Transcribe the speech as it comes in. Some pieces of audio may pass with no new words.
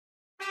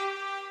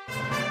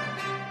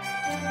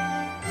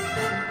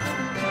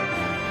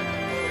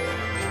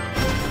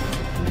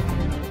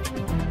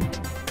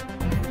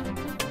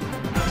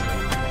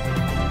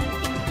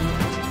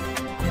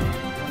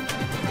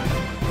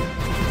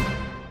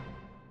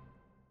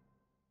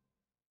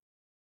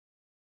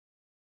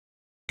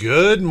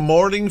Good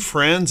morning,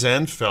 friends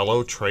and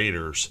fellow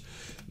traders.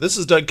 This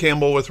is Doug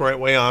Campbell with Right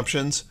Way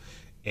Options,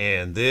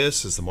 and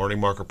this is the morning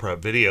market prep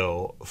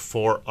video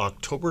for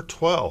October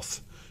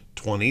 12th,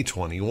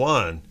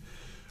 2021.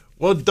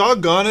 Well,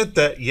 doggone it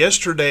that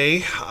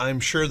yesterday, I'm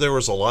sure there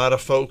was a lot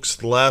of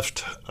folks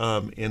left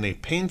in a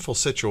painful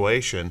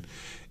situation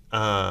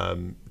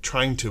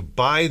trying to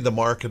buy the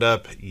market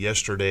up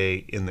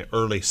yesterday in the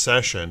early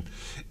session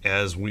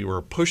as we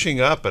were pushing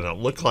up, and it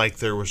looked like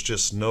there was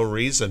just no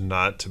reason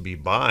not to be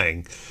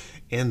buying.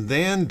 And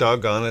then,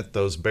 doggone it,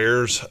 those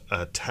bears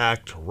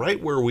attacked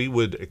right where we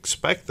would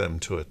expect them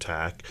to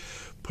attack,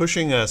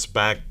 pushing us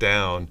back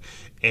down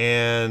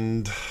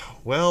and,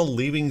 well,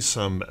 leaving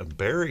some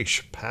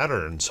bearish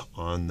patterns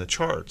on the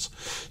charts.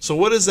 So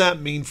what does that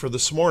mean for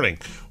this morning?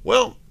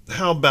 Well,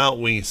 how about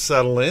we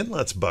settle in?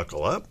 Let's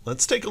buckle up.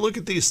 Let's take a look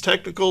at these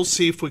technicals,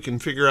 see if we can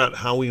figure out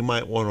how we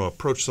might want to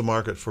approach the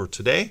market for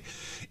today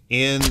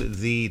in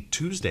the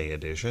Tuesday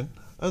edition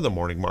of the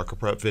Morning Market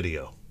Prep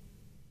video.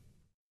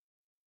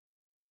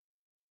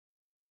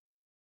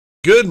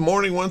 Good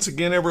morning once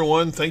again,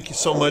 everyone. Thank you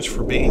so much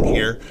for being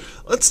here.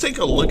 Let's take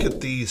a look at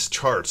these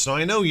charts. Now,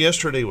 I know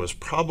yesterday was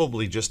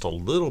probably just a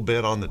little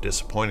bit on the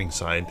disappointing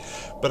side,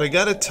 but I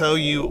got to tell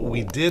you,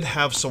 we did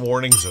have some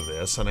warnings of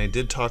this, and I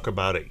did talk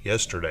about it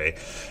yesterday.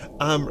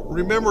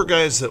 Remember,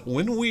 guys, that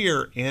when we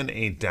are in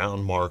a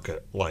down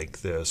market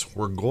like this,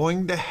 we're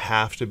going to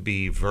have to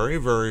be very,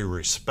 very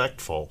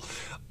respectful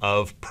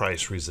of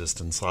price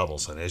resistance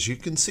levels. And as you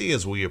can see,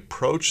 as we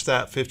approach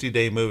that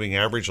 50-day moving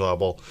average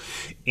level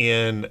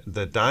in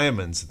the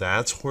diamonds,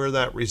 that's where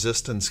that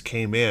resistance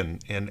came in.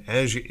 And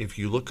if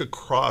you look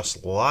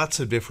across lots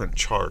of different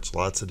charts,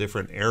 lots of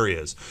different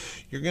areas,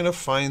 you're going to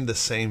find the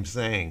same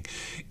thing.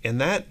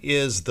 And that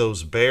is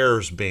those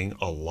bears being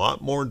a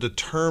lot more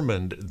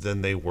determined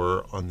than they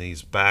were on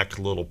these back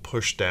little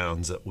push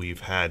downs that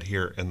we've had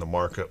here in the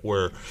market,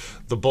 where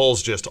the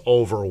bulls just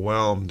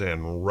overwhelmed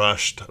and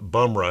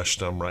bum rushed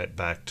them right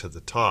back to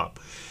the top.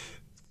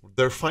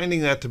 They're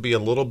finding that to be a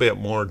little bit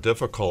more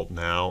difficult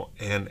now,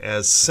 and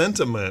as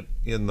sentiment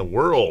in the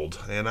world,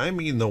 and I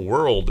mean the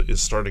world,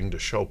 is starting to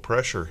show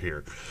pressure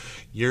here,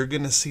 you're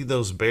going to see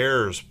those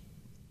bears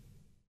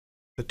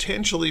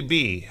potentially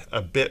be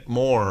a bit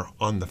more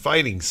on the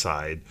fighting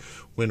side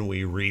when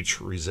we reach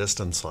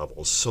resistance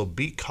levels. So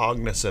be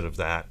cognizant of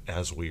that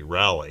as we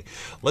rally.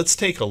 Let's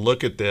take a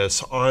look at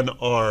this on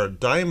our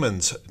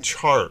diamonds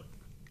chart.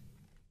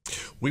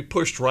 We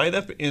pushed right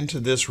up into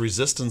this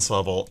resistance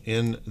level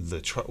in the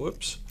chart.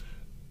 Whoops.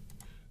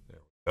 There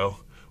we go.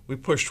 We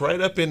pushed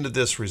right up into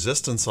this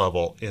resistance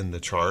level in the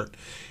chart,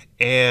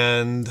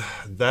 and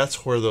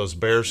that's where those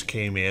bears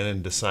came in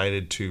and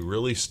decided to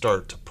really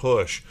start to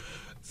push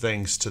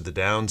things to the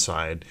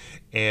downside.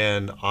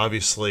 And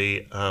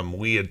obviously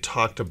we had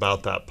talked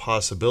about that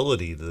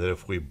possibility that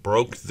if we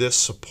broke this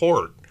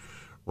support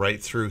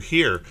right through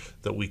here,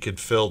 that we could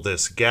fill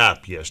this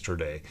gap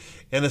yesterday.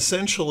 And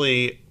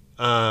essentially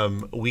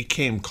we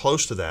came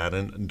close to that,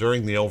 and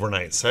during the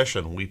overnight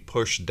session we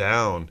pushed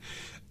down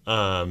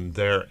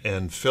there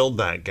and filled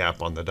that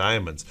gap on the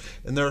diamonds.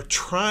 And they're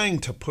trying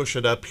to push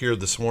it up here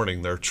this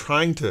morning. They're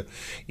trying to,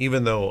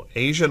 even though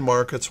Asian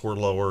markets were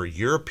lower,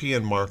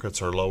 European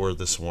markets are lower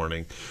this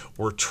morning,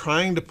 we're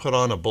trying to put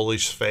on a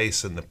bullish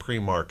face in the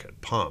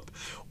pre-market pump.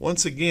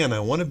 Once again,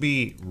 I want to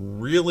be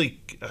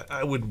really,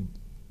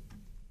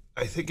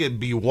 I think it'd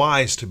be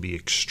wise to be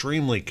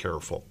extremely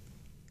careful,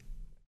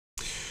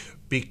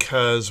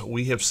 because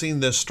we have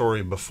seen this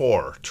story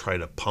before. Try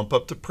to pump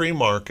up the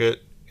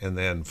pre-market and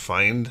then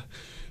find,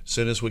 as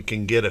soon as we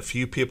can get a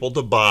few people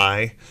to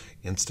buy,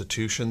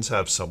 institutions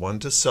have someone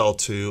to sell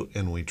to,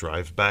 and we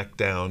drive back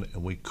down,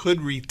 and we could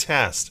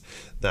retest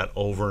that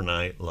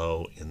overnight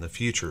low in the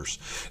futures.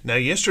 Now,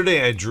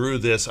 yesterday I drew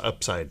this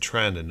upside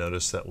trend, and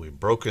notice that we've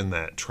broken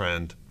that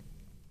trend,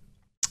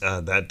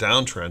 that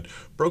downtrend,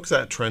 broke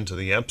that trend to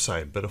the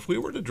upside. But if we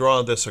were to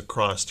draw this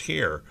across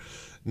here,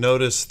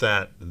 notice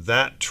that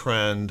that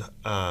trend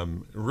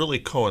really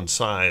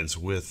coincides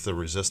with the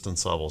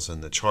resistance levels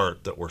in the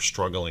chart that we're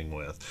struggling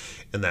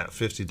with in that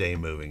 50-day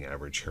moving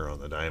average here on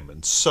the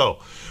diamond. So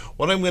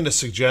what I'm going to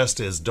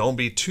suggest is don't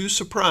be too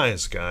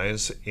surprised,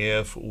 guys,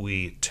 if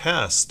we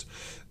test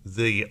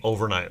the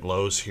overnight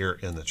lows here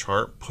in the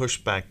chart, push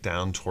back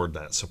down toward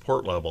that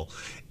support level,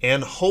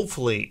 and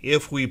hopefully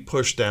if we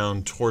push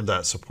down toward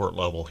that support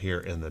level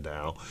here in the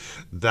Dow,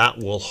 that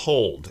will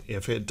hold.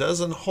 If it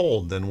doesn't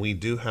hold, then we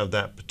do have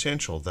that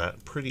potential,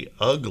 that pretty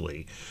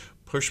ugly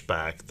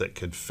pushback that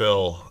could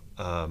fill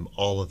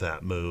all of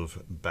that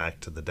move back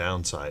to the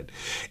downside.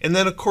 And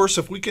then, of course,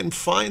 if we can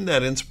find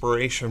that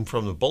inspiration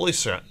from the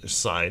bullish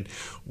side,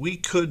 we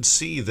could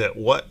see that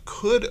what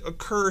could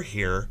occur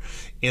here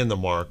in the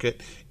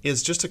market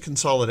is just a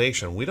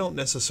consolidation. We don't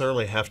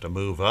necessarily have to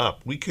move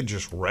up. We could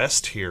just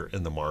rest here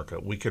in the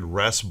market. We could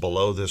rest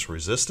below this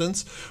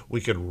resistance.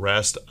 We could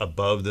rest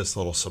above this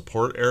little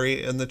support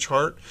area in the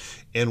chart,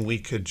 and we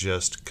could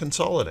just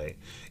consolidate.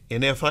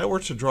 And if I were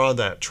to draw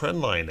that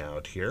trend line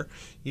out here,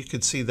 you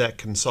could see that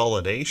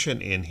consolidation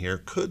in here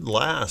could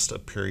last a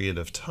period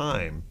of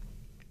time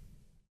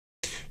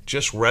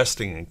just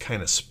resting and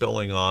kind of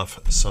spilling off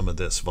some of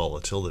this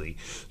volatility.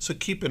 So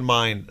keep in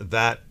mind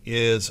that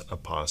is a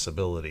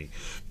possibility.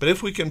 But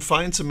if we can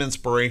find some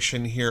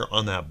inspiration here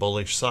on that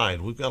bullish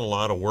side, we've got a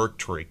lot of work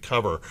to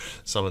recover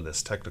some of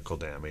this technical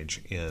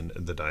damage in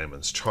the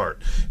diamonds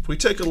chart. If we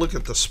take a look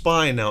at the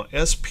SPY now,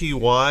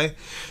 SPY,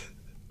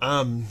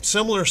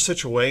 similar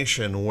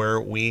situation where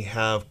we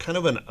have kind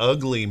of an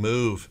ugly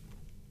move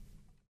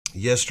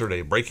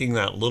yesterday, breaking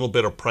that little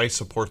bit of price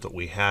support that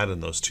we had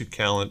in those two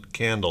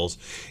candles,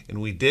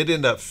 and we did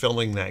end up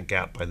filling that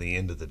gap by the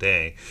end of the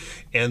day.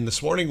 And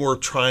this morning we're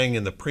trying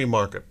in the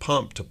pre-market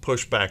pump to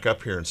push back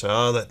up here and say,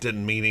 oh, that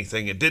didn't mean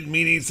anything, it didn't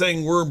mean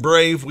anything, we're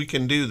brave, we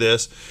can do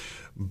this.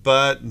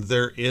 But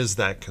there is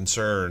that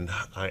concern,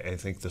 I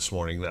think this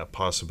morning, that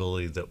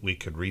possibility that we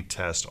could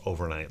retest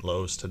overnight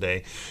lows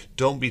today.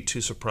 Don't be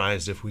too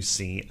surprised if we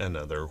see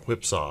another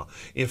whipsaw.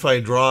 If I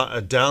draw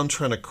a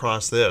downtrend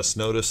across this,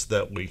 notice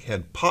that we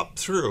had popped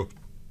through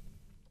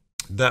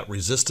that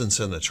resistance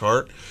in the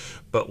chart,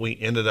 but we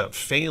ended up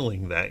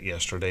failing that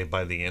yesterday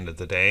by the end of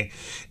the day.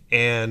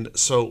 And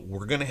so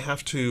we're going to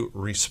have to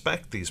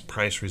respect these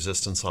price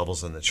resistance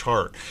levels in the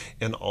chart,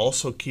 and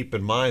also keep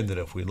in mind that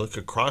if we look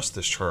across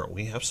this chart,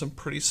 we have some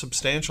pretty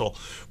substantial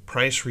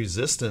price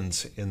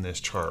resistance in this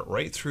chart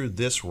right through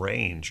this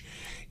range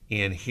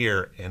in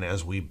here. And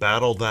as we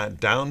battle that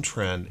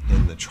downtrend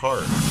in the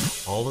chart,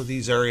 all of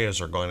these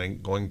areas are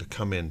going to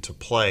come into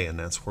play, and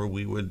that's where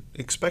we would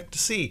expect to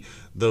see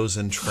those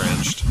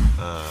entrenched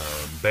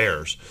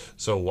bears.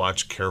 So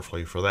watch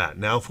carefully for that.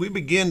 Now, if we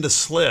begin to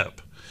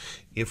slip,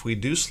 if we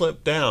do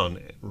slip down,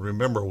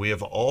 remember we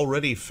have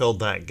already filled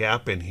that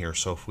gap in here.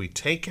 So if we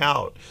take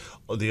out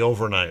the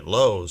overnight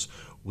lows,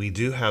 we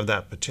do have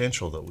that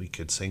potential that we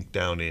could sink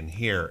down in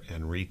here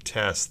and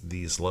retest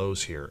these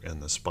lows here in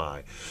the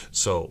SPY.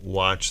 So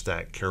watch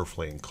that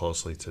carefully and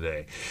closely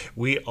today.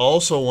 We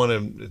also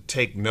want to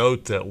take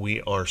note that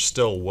we are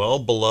still well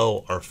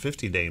below our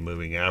 50-day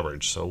moving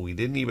average. So we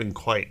didn't even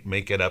quite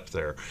make it up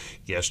there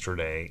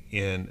yesterday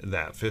in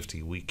that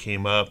 50. We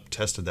came up,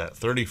 tested that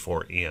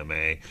 34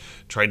 EMA,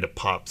 tried to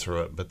pop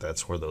through it, but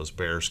that's where those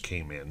bears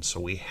came in. So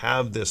we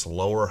have this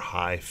lower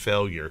high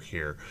failure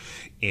here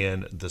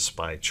in the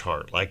SPY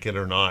chart. Like it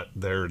or not,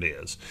 there it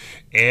is.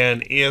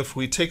 And if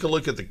we take a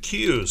look at the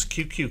Qs,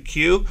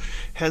 QQQ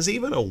has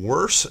even a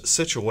worse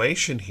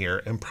situation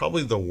here, and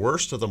probably the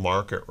worst of the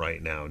market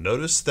right now.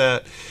 Notice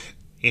that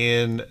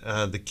in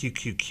the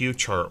QQQ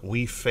chart,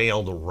 we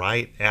failed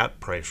right at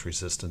price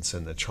resistance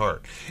in the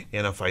chart.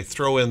 And if I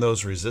throw in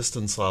those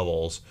resistance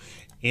levels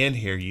in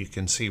here, you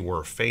can see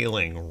we're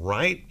failing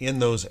right in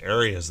those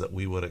areas that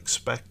we would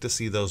expect to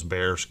see those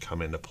bears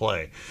come into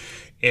play.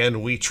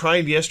 And we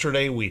tried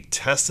yesterday, we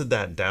tested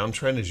that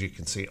downtrend, as you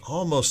can see,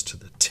 almost to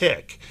the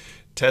tick.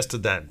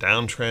 Tested that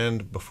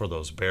downtrend before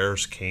those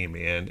bears came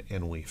in,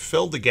 and we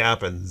filled the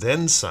gap and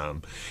then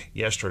some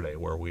yesterday,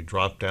 where we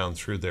dropped down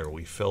through there.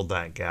 We filled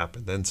that gap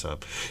and then some.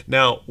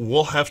 Now,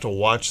 we'll have to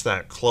watch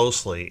that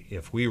closely.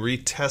 If we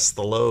retest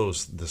the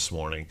lows this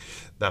morning,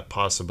 that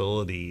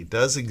possibility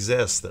does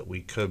exist that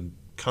we could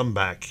come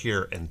back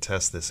here and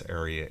test this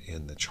area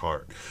in the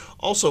chart.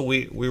 Also,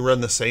 we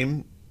run the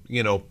same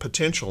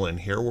potential in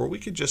here where we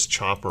could just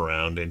chop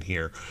around in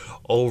here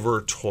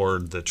over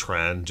toward the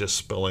trend, just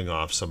spilling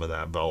off some of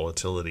that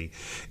volatility,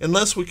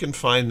 unless we can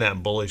find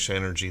that bullish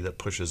energy that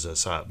pushes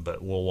us up.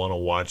 But we'll want to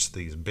watch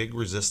these big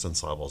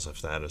resistance levels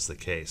if that is the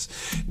case.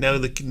 Now,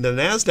 the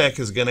NASDAQ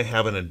is going to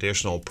have an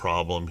additional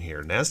problem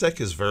here. NASDAQ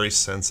is very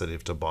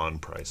sensitive to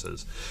bond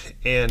prices.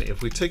 And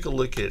if we take a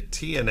look at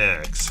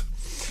TNX,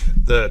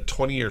 the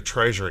 20-year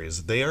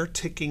treasuries, they are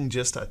ticking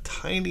just a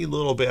tiny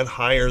little bit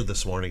higher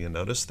this morning, and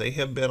notice they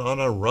have been on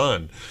a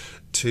run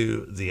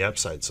to the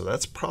upside. So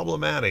that's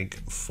problematic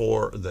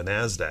for the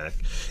NASDAQ.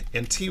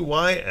 And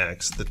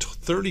TYX, the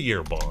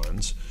 30-year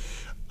bonds,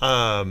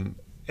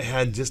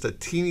 had just a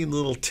teeny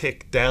little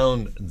tick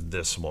down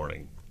this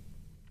morning.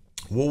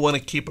 We'll want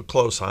to keep a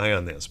close eye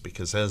on this,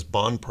 because as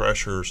bond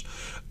pressures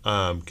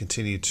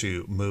continue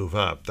to move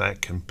up,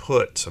 that can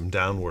put some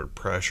downward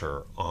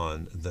pressure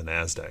on the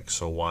NASDAQ.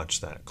 So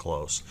watch that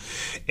close.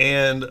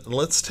 And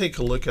let's take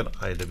a look at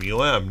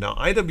IWM. Now,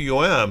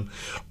 IWM,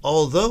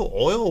 although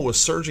oil was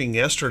surging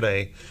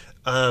yesterday,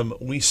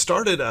 we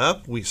started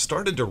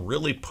to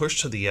really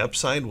push to the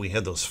upside. We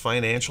had those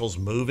financials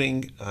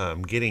moving,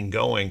 getting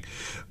going,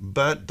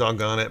 but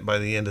doggone it, by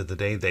the end of the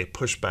day, they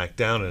pushed back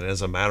down. And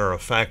as a matter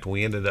of fact,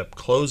 we ended up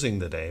closing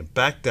the day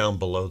back down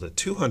below the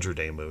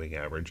 200-day moving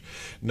average.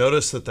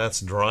 Notice that that's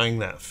drawing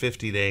that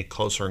 50-day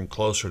closer and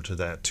closer to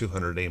that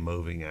 200-day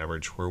moving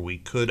average, where we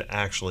could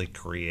actually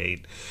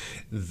create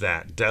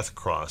that death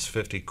cross,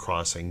 50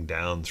 crossing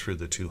down through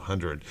the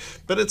 200.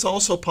 But it's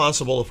also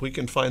possible, if we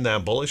can find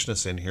that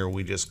bullishness in here,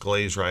 we just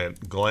glance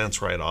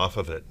right off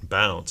of it,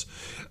 bounce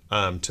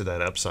to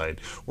that upside.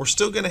 We're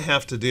still going to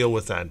have to deal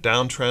with that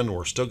downtrend.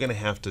 We're still going to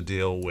have to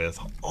deal with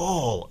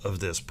all of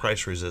this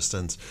price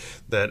resistance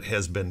that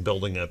has been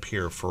building up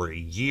here for a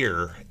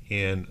year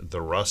in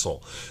the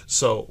Russell.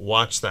 So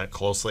watch that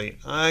closely.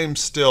 I'm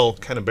still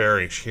kind of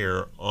bearish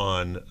here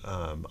on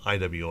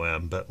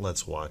IWM, but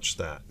let's watch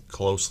that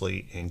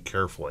closely and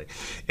carefully.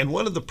 And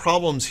one of the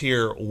problems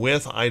here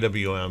with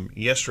IWM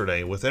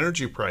yesterday, with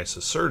energy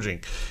prices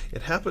surging,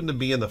 it happened to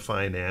be in the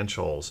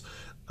financials.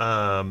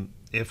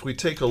 If we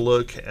take a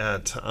look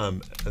at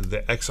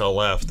the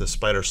XLF, the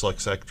Spider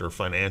Select Sector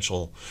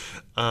Financial,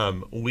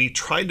 we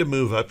tried to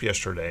move up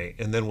yesterday,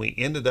 and then we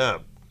ended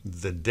up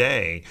the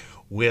day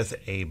with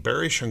a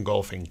bearish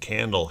engulfing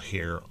candle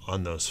here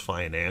on those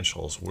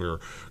financials. We're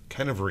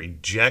kind of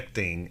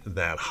rejecting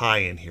that high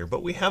in here,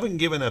 but we haven't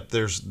given up.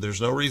 There's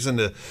no reason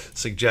to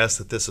suggest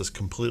that this has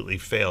completely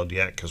failed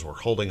yet, because we're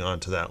holding on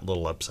to that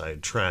little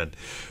upside trend.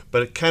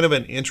 But kind of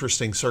an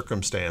interesting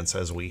circumstance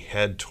as we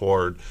head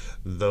toward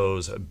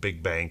those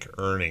big bank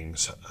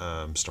earnings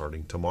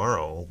starting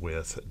tomorrow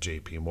with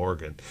JP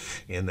Morgan,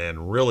 and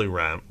then really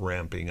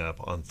ramping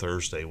up on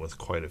Thursday with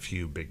quite a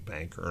few big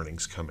bank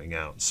earnings coming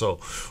out. So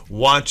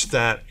watch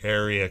that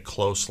area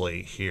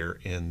closely here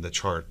in the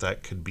chart.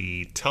 That could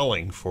be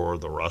telling for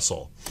the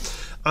Russell.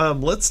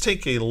 Let's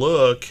take a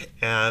look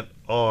at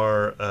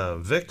our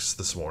VIX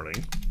this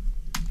morning.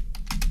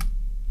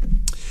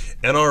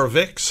 And our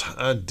VIX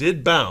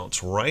did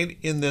bounce right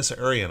in this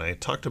area, and I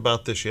talked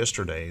about this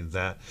yesterday,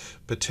 that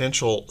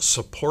potential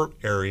support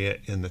area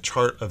in the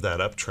chart of that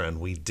uptrend.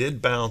 We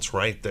did bounce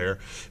right there,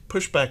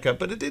 push back up,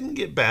 but it didn't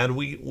get bad.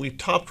 We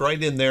topped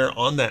right in there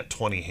on that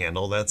 20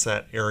 handle. That's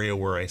that area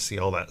where I see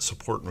all that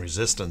support and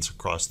resistance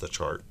across the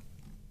chart.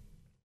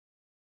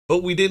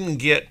 But we didn't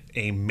get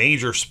a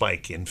major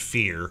spike in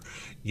fear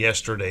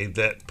yesterday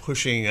that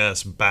pushing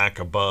us back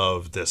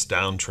above this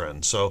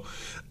downtrend. So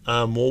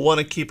we'll want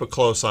to keep a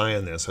close eye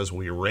on this as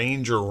we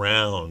range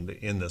around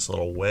in this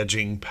little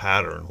wedging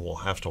pattern. We'll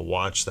have to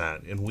watch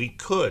that. And we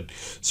could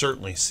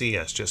certainly see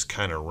us just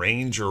kind of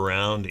range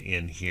around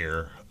in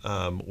here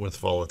with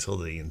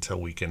volatility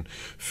until we can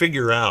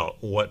figure out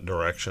what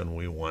direction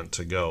we want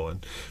to go,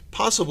 and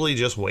possibly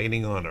just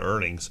waiting on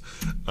earnings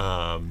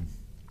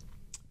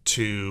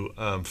to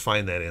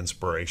find that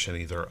inspiration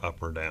either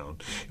up or down.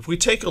 If we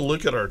take a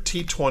look at our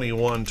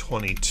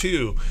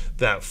T21-22,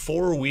 that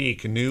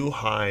 4-week new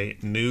high,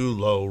 new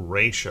low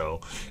ratio,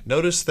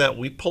 notice that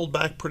we pulled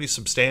back pretty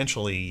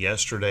substantially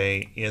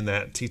yesterday in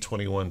that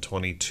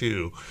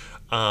T21-22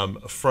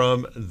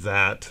 from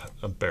that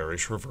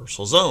bearish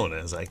reversal zone.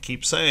 As I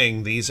keep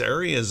saying, these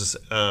areas,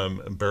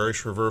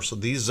 bearish reversal,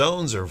 these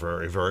zones are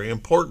very, very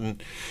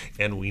important,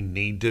 and we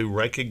need to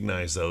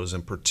recognize those.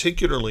 And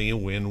particularly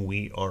when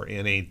we are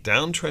in a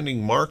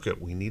downtrending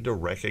market, we need to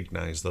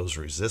recognize those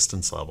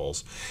resistance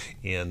levels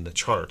in the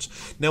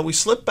charts. Now, we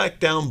slipped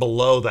back down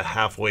below the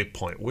halfway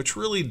point, which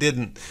really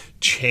didn't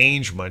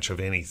change much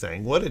of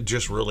anything. What it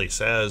just really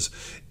says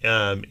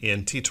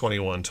in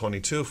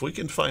T21-22, if we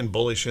can find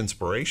bullish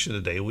inspiration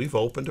today, we've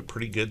opened a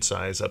pretty good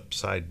size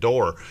upside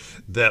door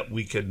that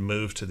we could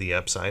move to the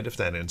upside if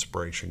that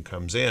inspiration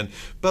comes in.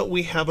 But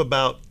we have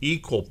about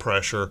equal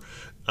pressure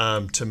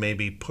to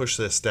maybe push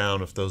this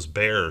down if those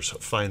bears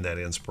find that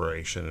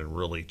inspiration and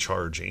really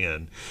charge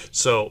in.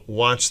 So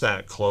watch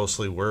that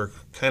closely. We're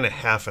kind of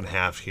half and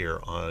half here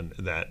on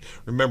that.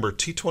 Remember,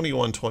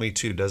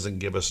 T21-22 doesn't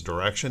give us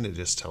direction. It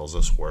just tells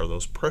us where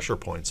those pressure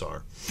points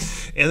are.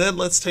 And then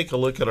let's take a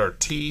look at our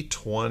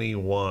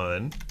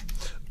T21-07.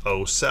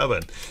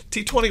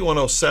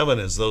 T21-07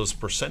 is those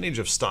percentage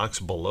of stocks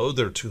below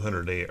their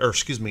 200-day, or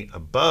excuse me,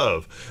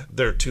 above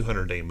their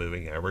 200-day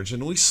moving average.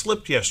 And we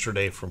slipped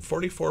yesterday from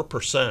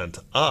 44%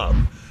 up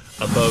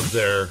above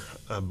the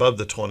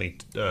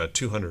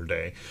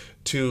 200-day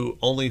to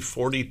only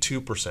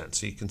 42%.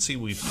 So you can see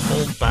we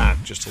pulled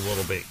back just a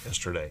little bit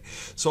yesterday.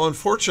 So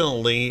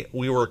unfortunately,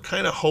 we were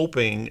kind of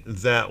hoping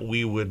that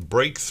we would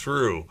break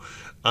through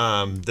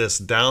this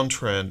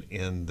downtrend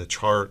in the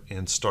chart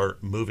and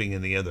start moving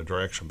in the other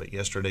direction. But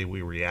yesterday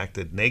we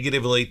reacted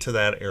negatively to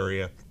that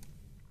area,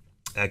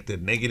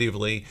 acted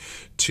negatively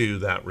to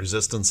that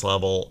resistance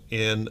level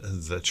in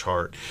the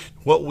chart.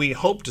 What we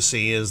hope to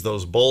see is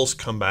those bulls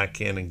come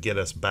back in and get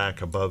us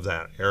back above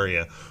that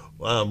area.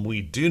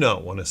 We do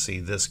not want to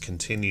see this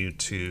continue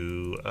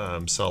to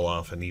sell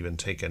off and even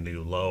take a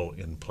new low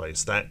in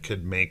place. That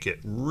could make it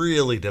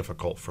really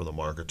difficult for the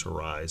market to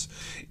rise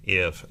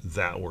if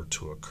that were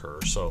to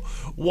occur. So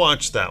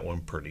watch that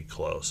one pretty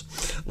close.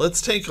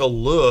 Let's take a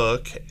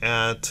look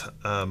at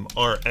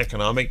our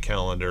economic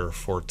calendar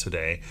for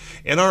today.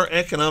 And our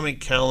economic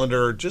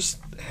calendar just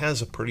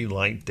has a pretty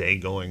light day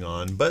going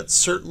on, but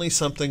certainly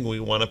something we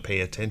want to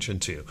pay attention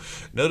to.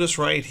 Notice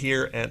right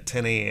here at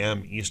 10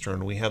 a.m.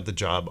 Eastern, we have the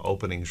job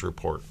openings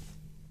report.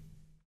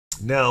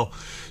 Now,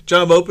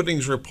 job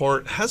openings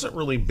report hasn't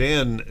really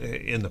been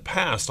in the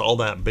past all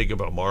that big of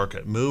a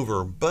market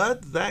mover,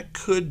 but that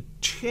could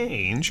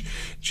change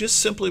just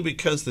simply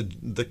because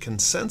the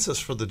consensus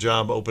for the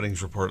job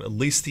openings report, at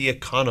least the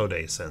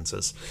Econoday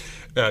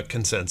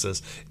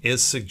consensus,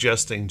 is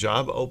suggesting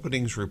job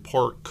openings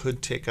report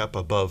could tick up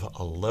above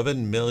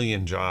 11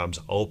 million jobs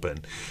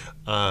open.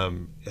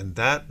 And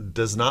that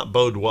does not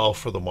bode well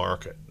for the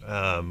market.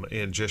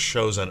 It just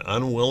shows an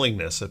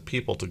unwillingness of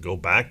people to go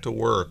back to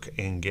work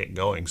and get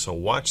going. So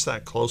watch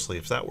that closely.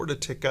 If that were to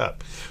tick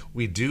up,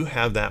 we do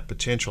have that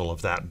potential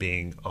of that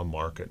being a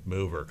market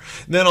mover.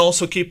 And then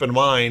also keep in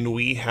mind,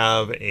 we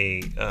have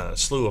a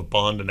slew of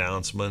bond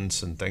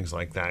announcements and things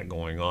like that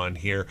going on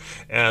here,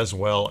 as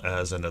well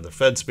as another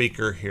Fed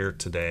speaker here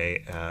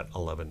today at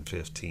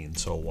 11:15.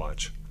 So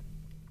watch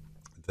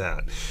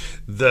that.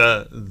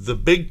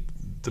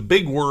 The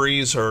big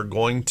worries are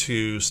going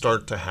to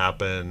start to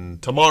happen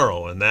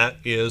tomorrow, and that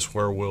is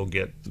where we'll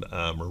get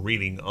a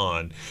reading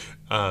on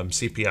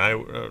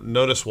CPI.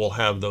 Notice we'll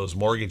have those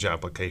mortgage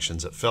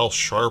applications that fell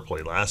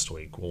sharply last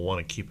week. We'll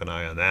want to keep an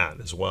eye on that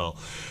as well.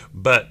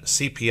 But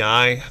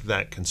CPI,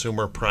 that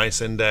consumer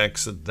price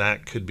index,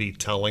 that could be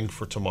telling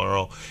for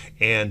tomorrow,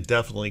 and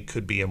definitely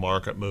could be a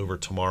market mover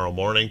tomorrow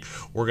morning.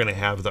 We're going to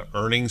have the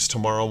earnings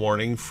tomorrow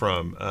morning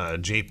from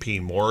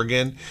JP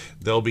Morgan.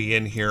 They'll be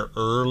in here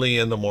early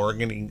in the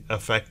morning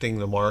affecting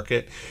the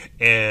market.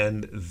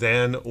 And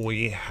then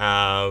we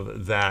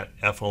have that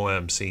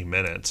FOMC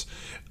minutes,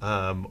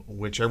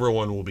 which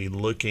everyone will be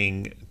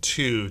looking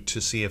to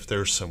see if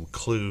there's some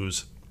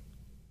clues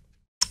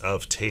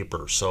of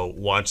taper. So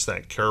watch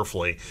that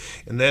carefully.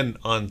 And then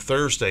on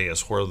Thursday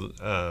is where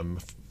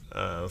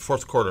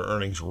fourth quarter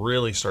earnings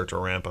really start to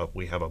ramp up.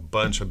 We have a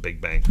bunch of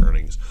big bank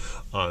earnings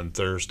on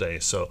Thursday,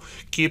 so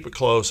keep a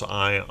close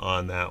eye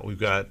on that. We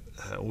got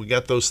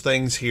those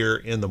things here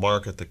in the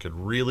market that could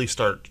really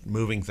start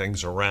moving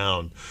things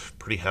around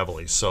pretty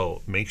heavily.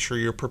 So make sure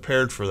you're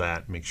prepared for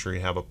that. Make sure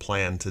you have a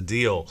plan to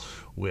deal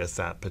with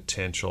that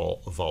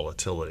potential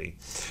volatility.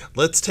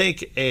 Let's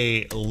take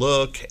a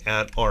look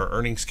at our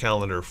earnings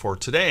calendar for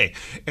today.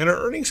 And our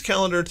earnings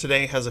calendar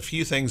today has a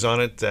few things on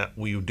it that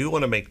we do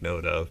want to make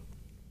note of.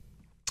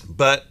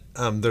 But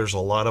there's a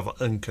lot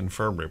of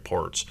unconfirmed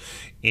reports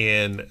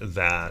in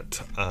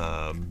that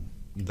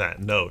that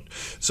note.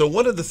 So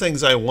one of the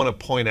things I want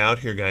to point out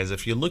here, guys,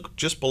 if you look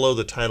just below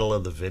the title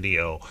of the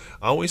video,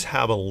 I always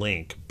have a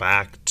link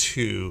back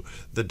to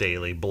the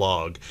daily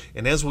blog.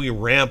 And as we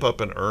ramp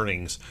up in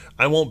earnings,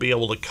 I won't be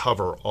able to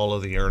cover all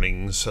of the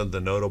earnings of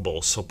the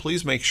notables. So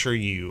please make sure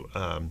you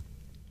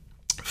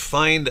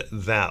find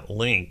that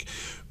link,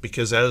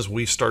 because as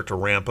we start to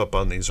ramp up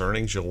on these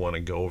earnings, you'll want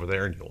to go over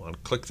there and you'll want to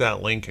click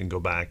that link and go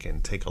back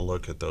and take a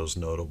look at those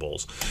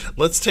notables.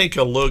 Let's take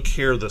a look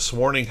here this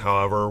morning.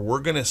 However, we're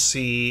going to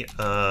see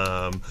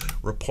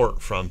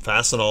report from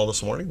Fastenal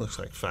this morning. Looks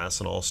like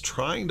Fastenal's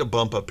trying to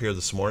bump up here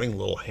this morning, a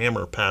little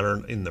hammer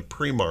pattern in the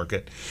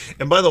pre-market.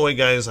 And by the way,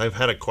 guys, I've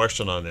had a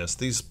question on this.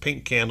 These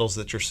pink candles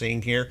that you're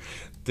seeing here,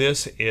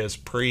 this is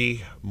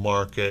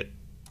pre-market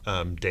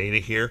data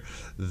here.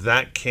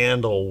 That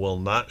candle will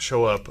not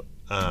show up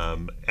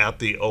at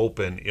the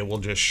open. It will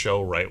just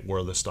show right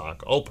where the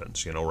stock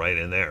opens, you know, right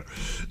in there.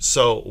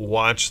 So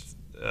watch,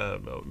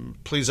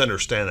 please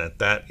understand that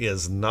that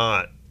is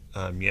not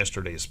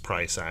yesterday's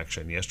price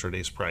action.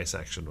 Yesterday's price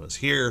action was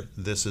here.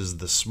 This is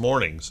this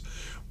morning's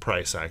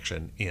price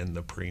action in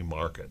the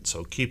pre-market.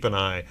 So keep an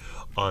eye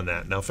on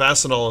that. Now,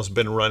 Fastenal has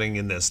been running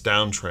in this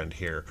downtrend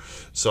here,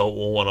 so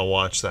we'll want to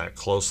watch that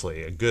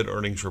closely. A good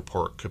earnings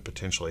report could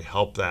potentially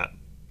help that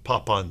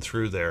pop on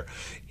through there.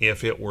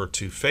 If it were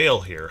to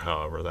fail here,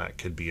 however, that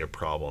could be a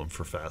problem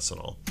for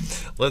Fastenal.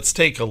 Let's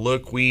take a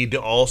look. We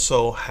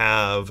also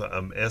have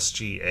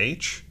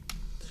SGH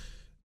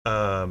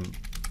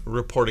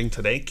reporting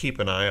today. Keep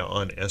an eye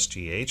on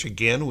SGH.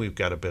 Again, we've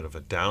got a bit of a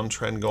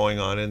downtrend going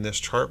on in this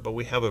chart, but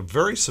we have a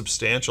very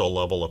substantial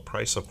level of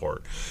price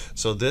support.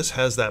 So this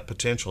has that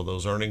potential.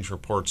 Those earnings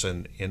reports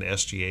in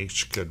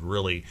SGH could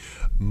really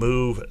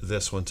move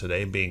this one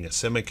today. Being a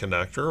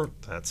semiconductor,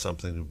 that's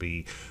something to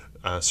be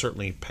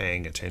certainly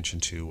paying attention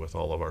to with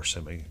all of our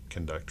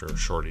semiconductor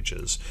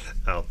shortages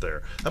out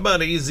there. How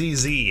about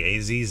AZZ?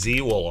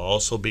 AZZ will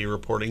also be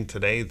reporting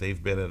today.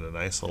 They've been in a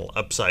nice little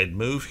upside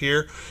move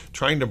here,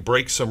 trying to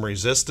break some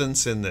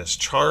resistance in this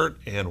chart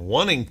and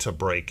wanting to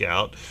break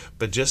out,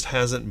 but just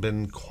hasn't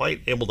been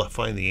quite able to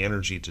find the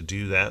energy to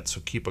do that.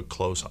 So keep a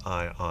close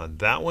eye on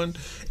that one.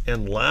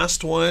 And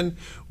last one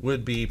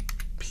would be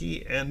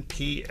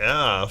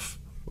PNPF.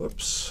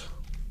 Whoops.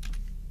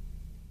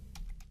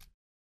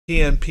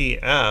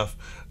 PNPF,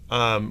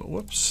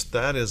 whoops,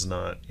 that is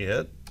not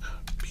it.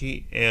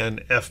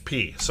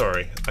 PNFP,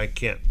 sorry, I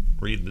can't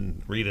read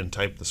and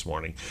type this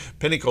morning.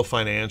 Pinnacle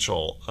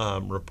Financial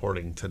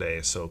reporting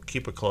today, so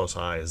keep a close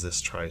eye as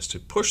this tries to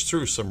push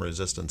through some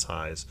resistance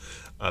highs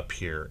up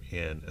here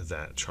in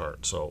that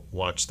chart. So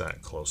watch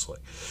that closely.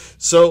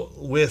 So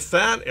with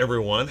that,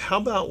 everyone, how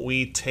about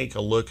we take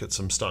a look at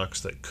some stocks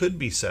that could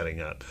be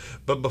setting up?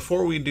 But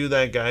before we do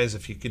that, guys,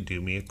 if you could do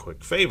me a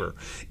quick favor.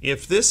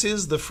 If this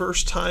is the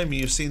first time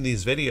you've seen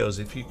these videos,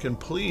 if you can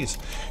please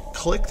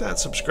click that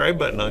subscribe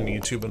button on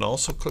YouTube and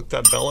also click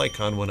that bell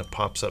icon when it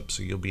pops up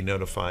so you'll be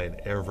notified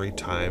every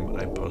time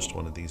I post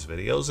one of these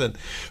videos. And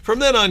from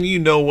then on, you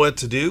know what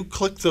to do.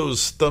 Click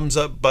those thumbs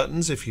up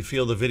buttons if you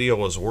feel the video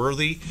was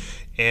worthy,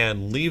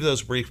 and leave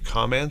those brief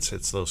comments.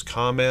 It's those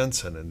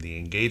comments and the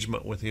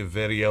engagement with your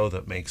video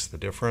that makes the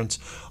difference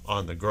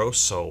on the growth.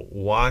 So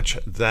watch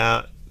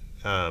that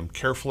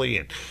carefully,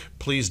 and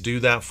please do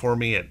that for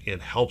me.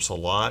 It helps a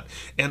lot.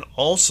 And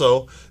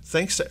also,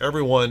 thanks to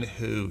everyone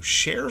who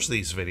shares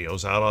these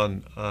videos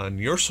out on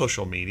your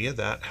social media.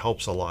 That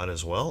helps a lot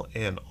as well.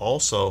 And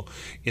also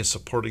is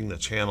supporting the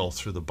channel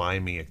through the Buy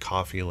Me a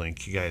Coffee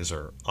link. You guys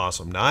are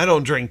awesome. Now, I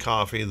don't drink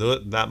coffee.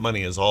 That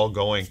money is all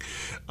going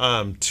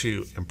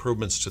to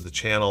improvements to the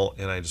channel.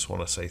 And I just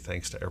want to say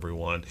thanks to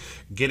everyone.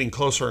 Getting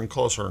closer and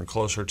closer and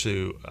closer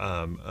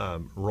to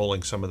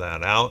rolling some of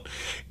that out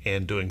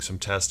and doing some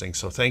testing.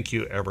 So thank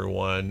you,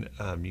 everyone.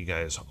 You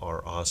guys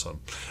are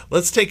awesome.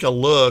 Let's take a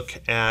look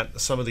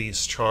at some of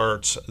these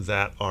charts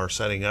that are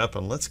setting up,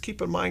 and let's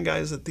keep in mind,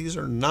 guys, that these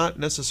are not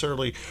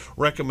necessarily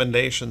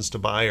recommendations to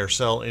buy or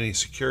sell any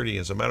security.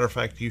 As a matter of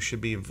fact, you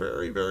should be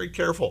very, very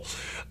careful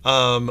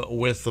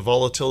with the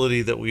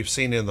volatility that we've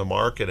seen in the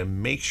market,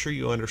 and make sure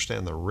you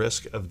understand the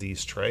risk of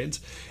these trades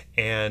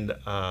and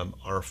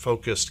are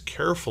focused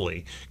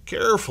carefully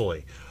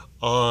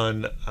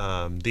on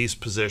these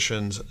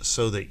positions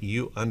so that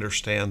you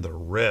understand the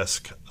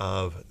risk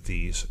of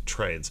these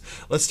trades.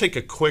 Let's take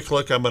a quick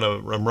look. I'm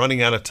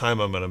running out of time.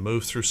 I'm going to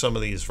move through some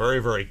of these very,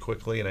 very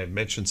quickly, and I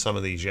mentioned some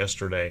of these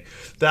yesterday.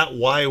 That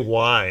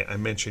YY I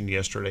mentioned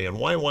yesterday, and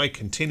YY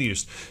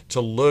continues to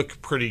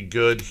look pretty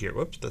good here.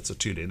 Whoops, that's a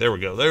 2-day. There we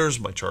go. There's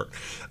my chart.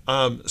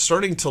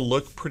 Starting to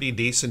look pretty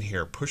decent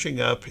here,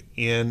 pushing up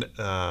in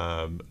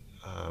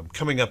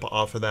coming up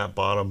off of that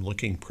bottom,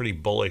 looking pretty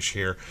bullish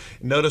here.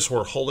 Notice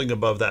we're holding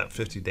above that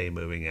 50-day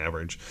moving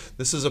average.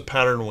 This is a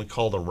pattern we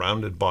call the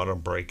rounded bottom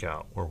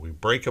breakout, where we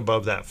break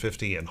above that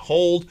 50 and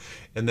hold,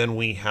 and then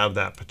we have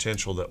that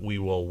potential that we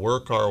will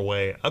work our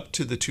way up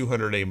to the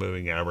 200-day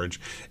moving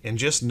average. And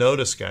just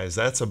notice, guys,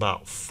 that's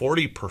about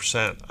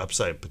 40%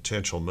 upside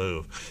potential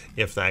move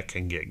if that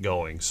can get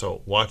going.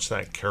 So watch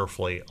that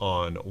carefully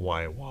on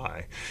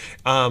YY.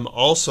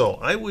 Also,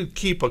 I would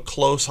keep a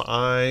close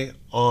eye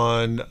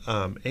on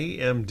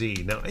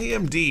AMD. Now,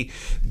 AMD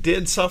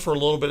did suffer a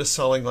little bit of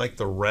selling like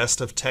the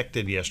rest of tech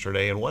did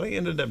yesterday, and what I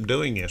ended up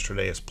doing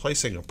yesterday is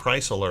placing a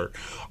price alert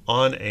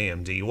on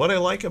AMD. What I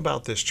like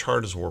about this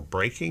chart is we're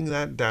breaking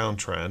that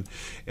downtrend,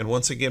 and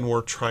once again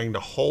we're trying to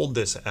hold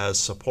this as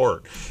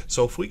support.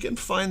 So if we can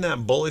find that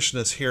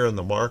bullishness here in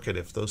the market,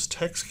 if those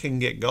techs can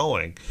get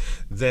going,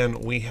 then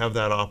we have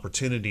that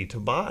opportunity to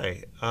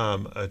buy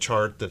a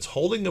chart that's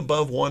holding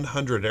above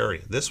 100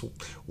 area. This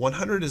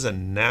 100 is a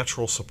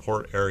natural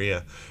support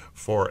area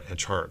for a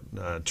chart.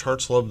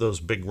 Charts love those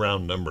big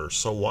round numbers,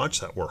 so watch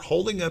that. We're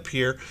holding up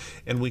here,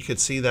 and we could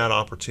see that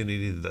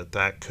opportunity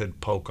that could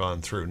poke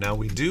on through. Now,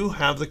 we do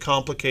have the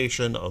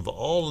complication of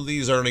all of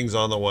these earnings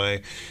on the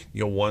way.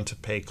 You'll want to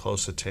pay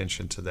close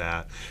attention to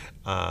that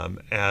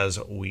as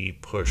we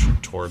push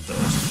toward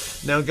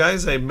those. Now,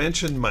 guys, I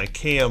mentioned my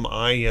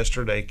KMI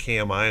yesterday.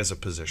 KMI is a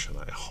position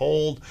I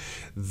hold.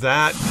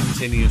 That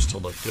continues to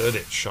look good.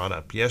 It shot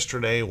up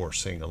yesterday. We're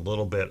seeing a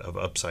little bit of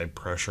upside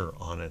pressure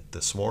on it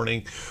this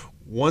morning.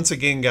 Once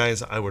again,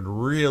 guys, I would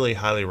really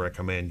highly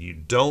recommend you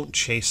don't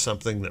chase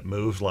something that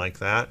moves like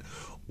that.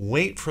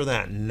 Wait for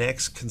that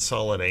next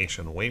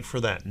consolidation. Wait for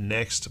that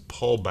next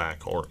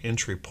pullback or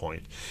entry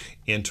point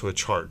into a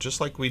chart,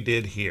 just like we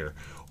did here.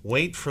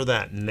 Wait for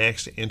that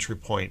next entry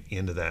point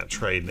into that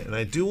trade. And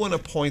I do want to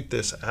point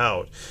this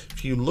out.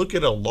 If you look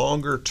at a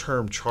longer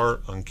term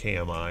chart on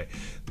KMI,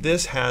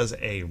 this has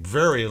a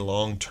very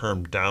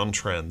long-term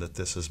downtrend that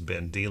this has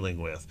been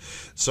dealing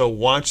with. So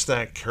watch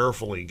that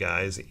carefully,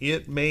 guys.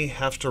 It may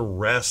have to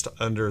rest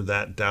under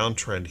that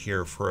downtrend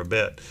here for a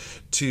bit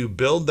to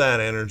build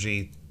that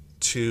energy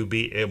to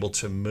be able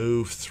to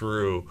move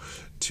through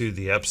to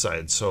the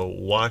upside. So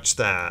watch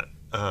that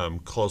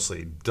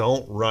closely.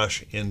 Don't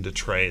rush into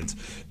trades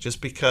just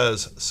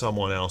because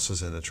someone else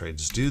is in the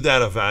trades. Do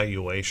that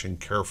evaluation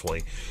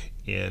carefully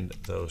in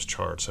those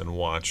charts and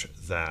watch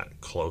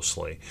that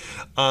closely.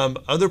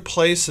 Other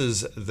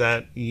places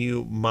that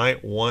you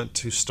might want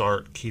to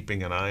start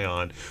keeping an eye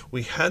on.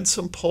 We had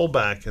some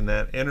pullback in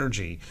that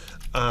energy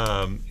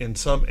in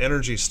some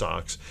energy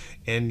stocks,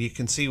 and you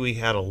can see we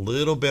had a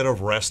little bit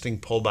of resting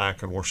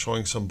pullback, and we're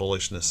showing some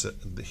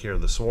bullishness here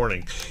this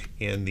morning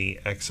in the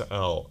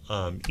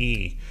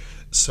XLE.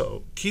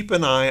 So keep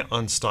an eye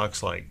on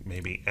stocks like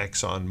maybe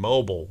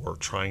ExxonMobil. We're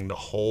trying to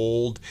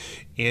hold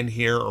in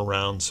here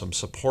around some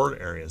support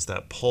areas.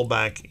 That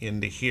pullback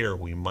into here,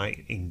 we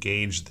might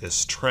engage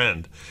this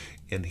trend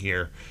in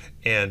here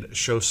and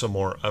show some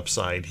more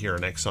upside here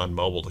in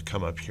ExxonMobil to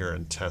come up here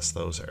and test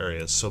those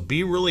areas. So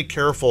be really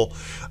careful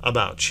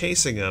about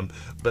chasing them,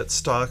 but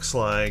stocks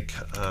like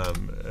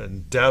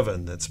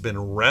Devon, that's been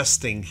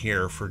resting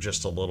here for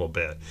just a little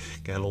bit,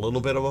 got a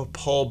little bit of a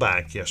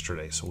pullback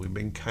yesterday, so we've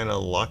been kind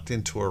of locked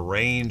into a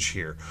range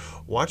here.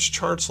 Watch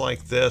charts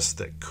like this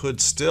that could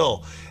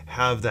still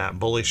have that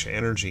bullish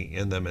energy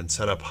in them and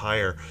set up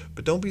higher,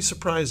 but don't be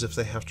surprised if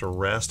they have to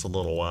rest a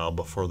little while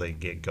before they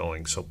get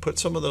going. So put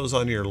some of those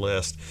on your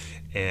list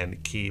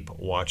and keep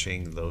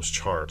watching those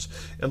charts.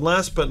 And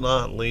last but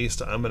not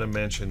least, I'm going to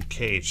mention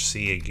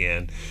KHC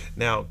again.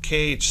 Now,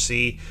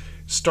 KHC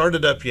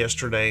Started up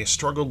yesterday,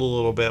 struggled a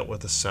little bit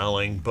with the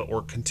selling, but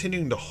we're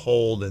continuing to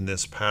hold in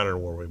this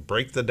pattern where we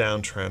break the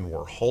downtrend.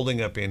 We're holding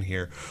up in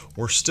here.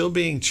 We're still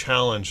being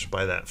challenged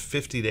by that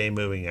 50-day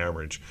moving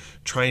average,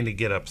 trying to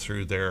get up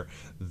through there.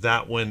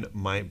 That one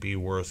might be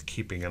worth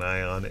keeping an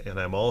eye on. And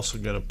I'm also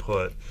going to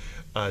put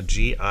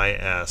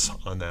GIS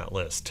on that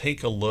list.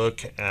 Take a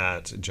look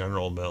at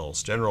General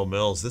Mills. General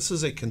Mills, this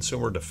is a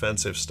consumer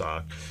defensive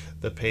stock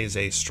that pays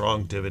a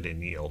strong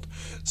dividend yield.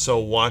 So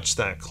watch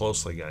that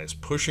closely, guys.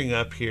 Pushing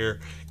up here,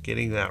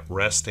 getting that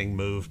resting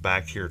move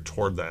back here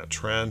toward that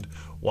trend.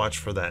 Watch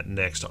for that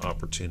next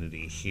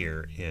opportunity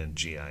here in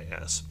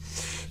GIS.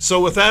 So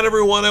with that,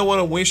 everyone, I want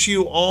to wish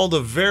you all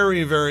the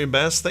very, very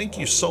best. Thank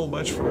you so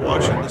much for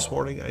watching this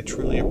morning. I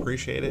truly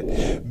appreciate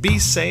it. Be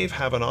safe,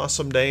 have an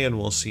awesome day, and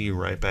we'll see you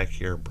right back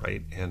here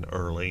bright and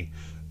early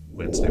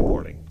Wednesday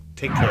morning.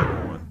 Take care,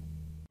 everyone.